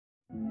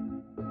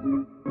Hey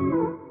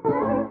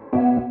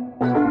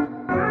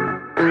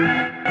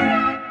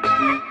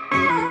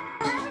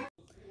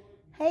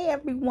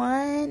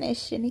everyone, it's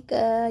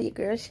Shanika, your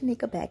girl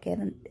Shanika, back at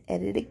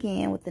it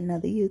again with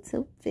another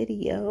YouTube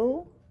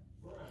video.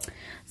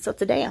 So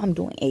today I'm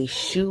doing a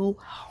shoe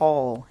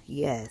haul.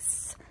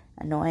 Yes,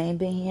 I know I ain't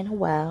been here in a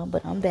while,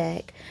 but I'm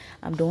back.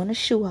 I'm doing a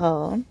shoe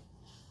haul.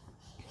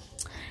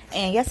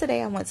 And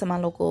yesterday I went to my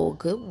local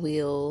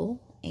Goodwill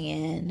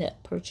and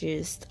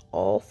purchased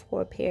all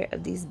 4 pair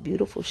of these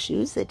beautiful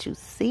shoes that you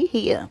see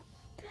here.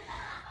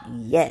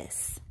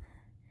 Yes.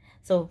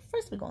 So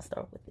first we're going to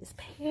start with this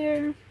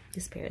pair.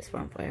 This pair is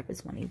from Forever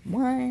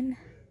 21.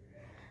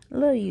 A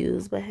little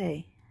used, but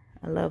hey,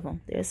 I love them.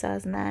 They're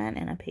size 9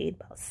 and I paid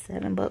about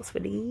 $7 for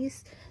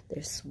these.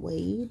 They're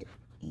suede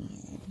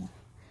and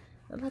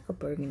they're like a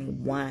burgundy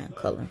wine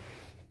color.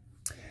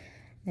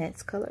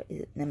 Next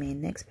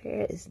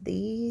pair is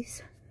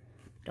these.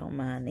 Don't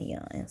mind the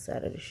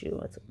inside of the shoe.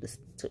 I took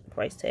the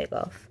price tag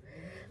off.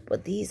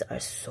 But these are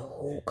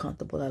so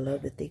comfortable. I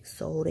love the thick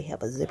sole. They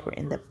have a zipper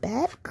in the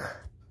back.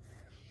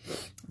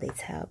 They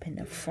tie up in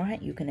the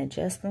front. You can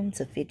adjust them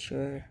to fit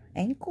your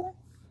ankle.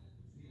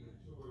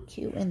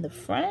 Cute in the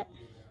front.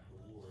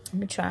 Let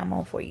me try them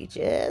on for you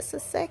just a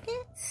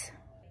second.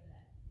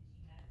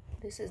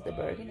 This is the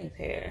burgundy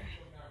pair.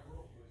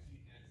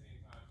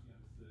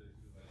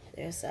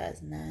 They're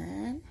size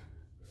 9.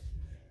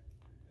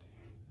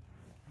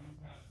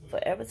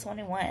 Forever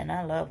 21, and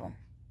I love them.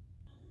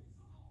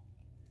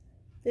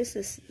 This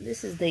is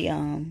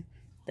the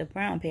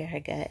brown pair I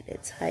got. They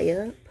tie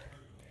up.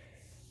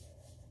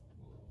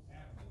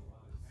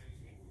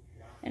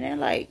 And they're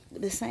like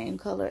the same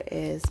color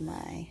as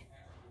my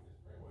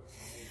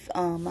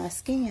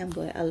skin,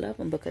 but I love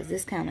them because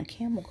this kind of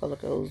camel color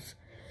goes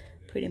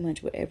pretty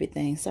much with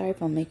everything. Sorry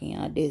if I'm making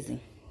y'all dizzy.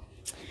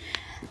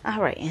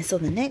 Alright, and so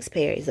the next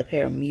pair is a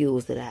pair of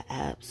mules that I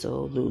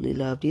absolutely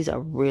love. These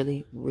are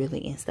really, really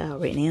in style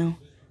right now.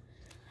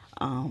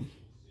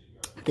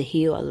 The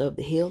heel, I love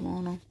the heel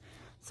on them.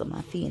 So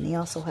my feet, and they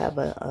also have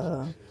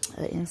a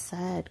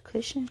inside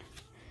cushion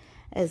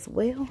as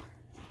well.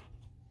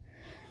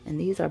 And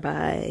these are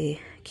by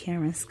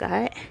Karen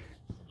Scott.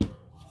 I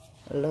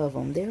love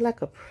them. They're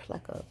like a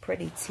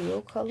pretty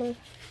teal color.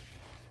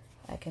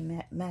 I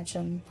can match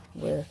them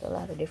with a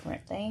lot of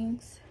different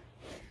things.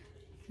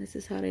 This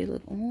is how they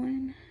look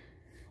on.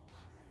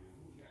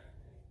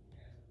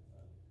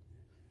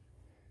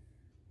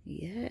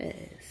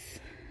 Yes.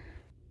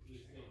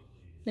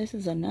 This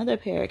is another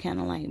pair, kind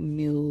of like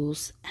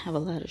mules. Have a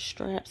lot of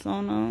straps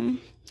on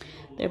them.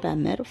 They're by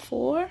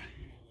Metaphor.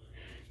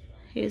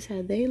 Here's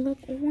how they look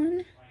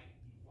on.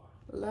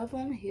 Love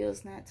them.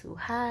 Heels not too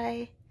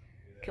high.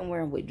 Can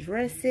wear them with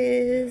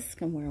dresses.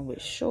 Can wear them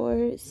with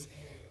shorts,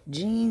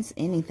 jeans,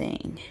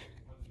 anything.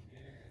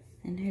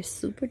 And they're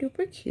super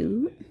duper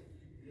cute.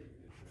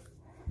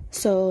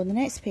 So the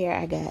next pair,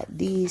 I got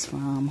these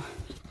from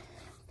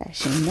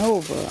Fashion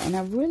Nova, and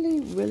I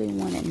really, really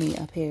wanted me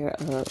a pair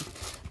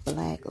of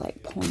black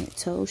like pointed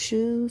toe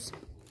shoes.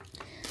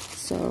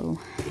 So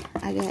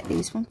I got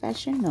these from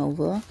Fashion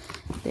Nova.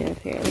 They're a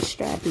pair of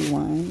strappy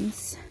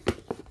ones.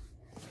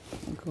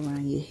 They go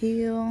around your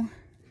heel,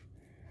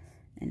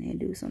 and they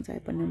do some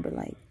type of number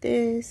like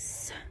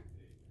this.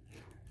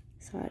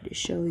 It's hard to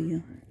show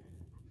you.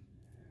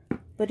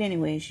 But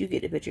anyways, you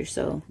get the picture.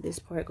 So this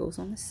part goes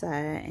on the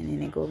side, and then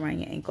they go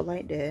around your ankle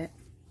like that.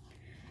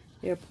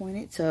 They're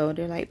pointed toe.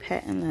 They're like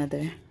patent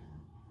leather.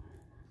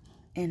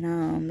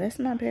 And that's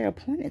my pair of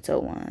pointed toe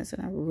ones.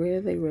 And I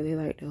really, really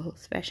like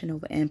those. Fashion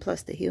Nova. And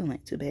plus the heel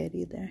ain't too bad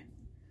either.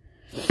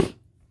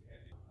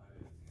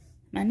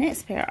 My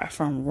next pair are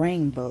from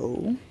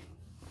Rainbow.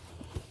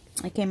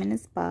 I came in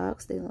this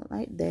box. They look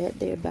like that.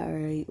 They're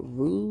by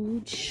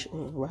Rouge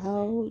or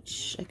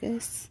Rouge, I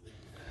guess.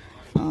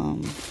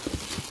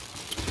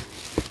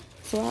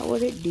 So I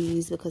ordered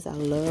these because I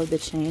love the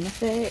chain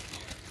effect.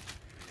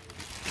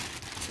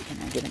 So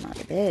can I get them out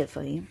of the bag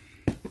for you?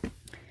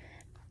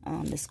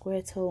 The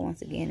square toe,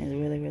 once again, is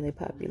really, really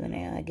popular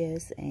now, I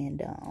guess.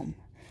 And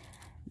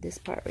this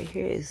part right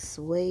here is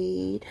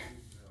suede.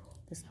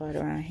 This part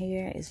around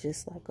here is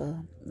just like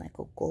a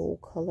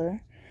gold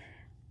color.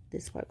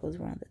 This part goes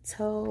around the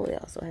toe. It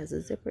also has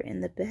a zipper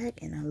in the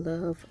back, and I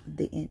love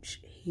the inch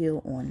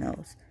heel on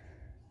those,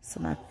 so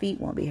my feet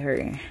won't be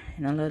hurting.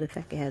 And I love the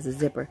fact it has a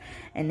zipper.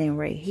 And then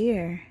right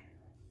here,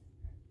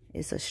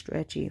 it's a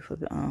stretchy for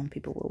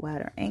people with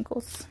wider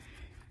ankles.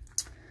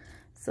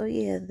 So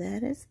yeah,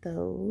 that is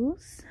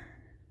those.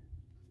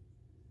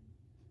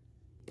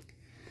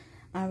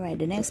 All right,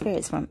 the next pair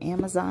is from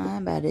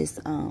Amazon by this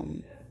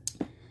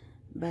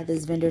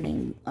vendor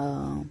named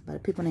by the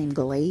people named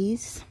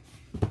Glaze.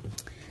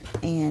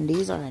 And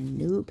these are a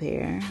nude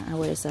pair. I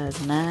wear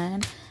size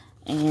 9,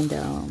 and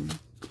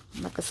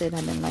like I said,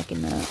 I've been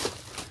liking the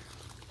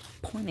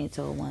pointed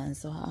toe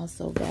ones, so I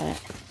also got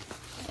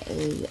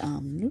a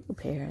nude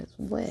pair as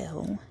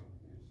well.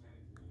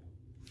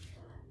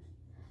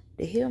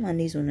 The heel on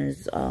these ones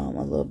is a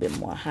little bit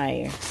more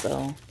higher,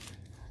 so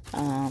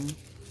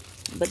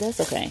but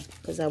that's okay,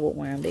 because I would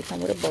wear them. They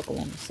come with a buckle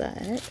on the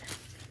side.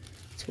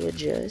 to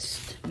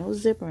adjust. No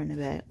zipper in the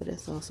back, but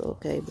that's also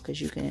okay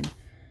because you can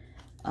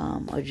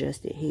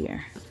adjust it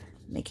here,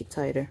 make it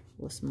tighter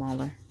or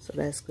smaller, so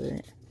that's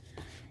good.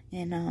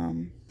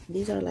 And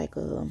these are like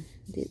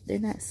they're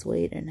not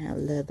suede, they're not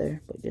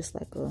leather, but just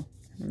like a,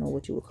 I don't know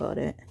what you would call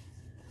that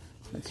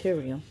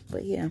material,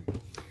 but yeah.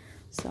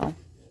 So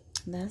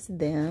that's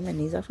them, and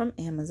these are from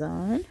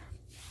Amazon.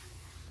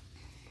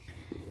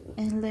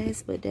 And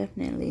last but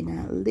definitely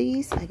not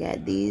least, I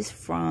got these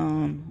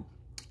from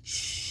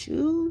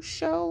Shoe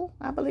Show,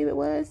 I believe it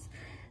was.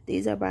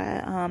 These are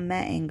by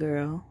Matte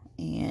Girl,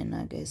 and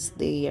I guess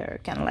they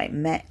are kind of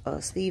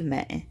like Steve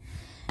Madden.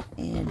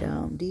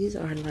 And these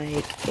are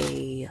like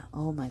a,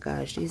 oh my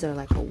gosh, these are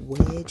like a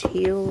wedge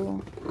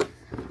heel.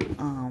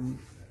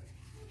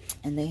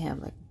 And they have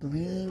like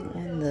bling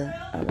on the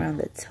around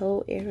the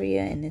toe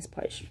area, and this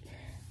part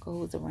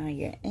goes around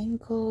your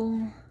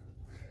ankle.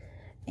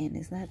 And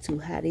it's not too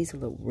high. These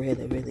look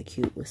really, really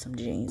cute with some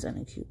jeans on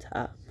a cute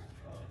top.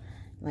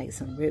 Like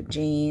some ripped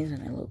jeans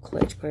and a little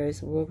clutch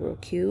purse. Real, real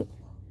cute.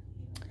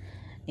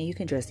 And you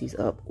can dress these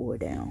up or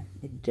down.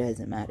 It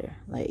doesn't matter.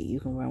 Like, you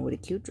can wear them with a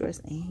cute dress,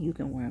 and you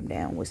can wear them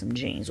down with some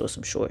jeans or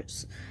some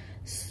shorts.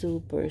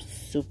 Super,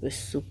 super,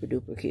 super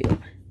duper cute.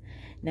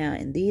 Now,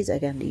 in these, I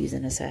got these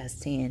in a size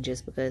 10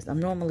 just because I'm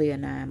normally a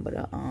 9, but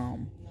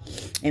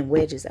in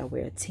wedges, I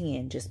wear a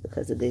 10 just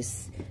because of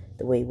this,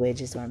 the way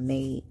wedges are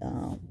made.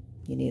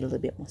 You need a little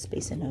bit more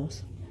space in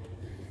those.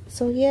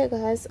 So yeah,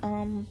 guys,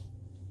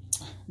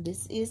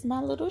 this is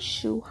my little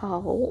shoe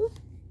haul.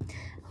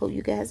 Hope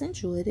you guys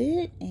enjoyed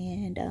it,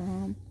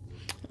 and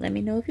let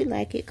me know if you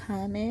like it,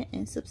 comment,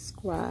 and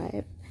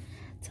subscribe.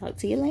 Talk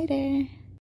to you later.